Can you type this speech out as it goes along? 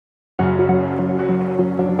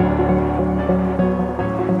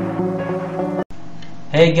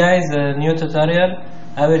Hey guys, new tutorial.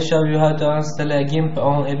 I will show you how to install a GIMP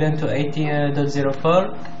on Ubuntu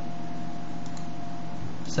 18.04.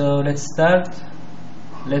 So let's start.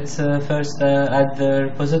 Let's first add the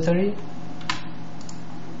repository.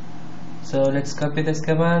 So let's copy this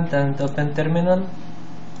command and open terminal.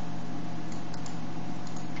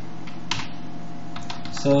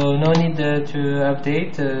 So no need to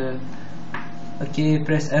update. Okay,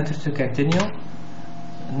 press enter to continue.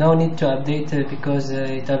 No need to update because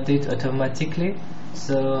it updates automatically.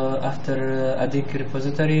 So after adding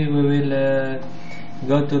repository, we will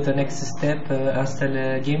go to the next step,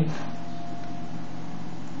 install GIMP,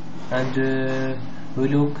 and we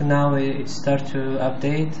look now it start to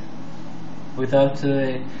update without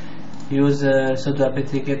use sudo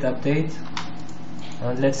apt-get update.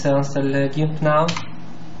 And let's install GIMP now.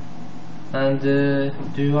 And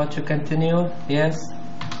do you want to continue? Yes.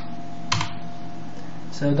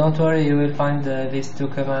 So don't worry, you will find these two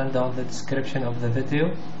commands on the description of the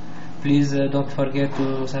video. Please don't forget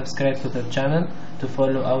to subscribe to the channel to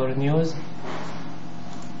follow our news.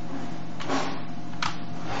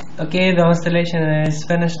 Okay, the installation is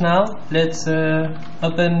finished now. Let's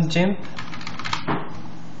open GIMP.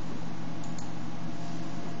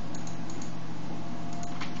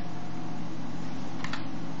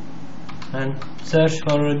 And search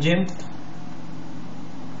for GIMP.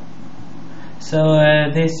 So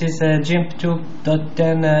this is GIMP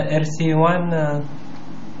 2.10 RC1.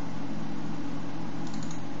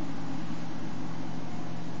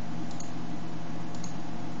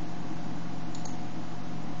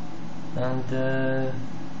 And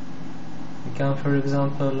we can, for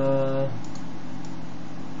example,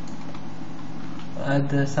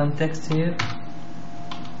 add some text here.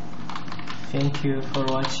 Thank you for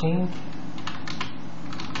watching.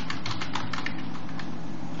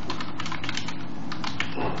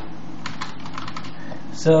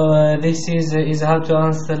 So this is how to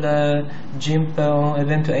install GIMP on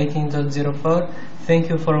Ubuntu 18.04. Thank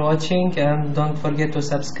you for watching, and don't forget to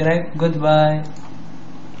subscribe. Goodbye.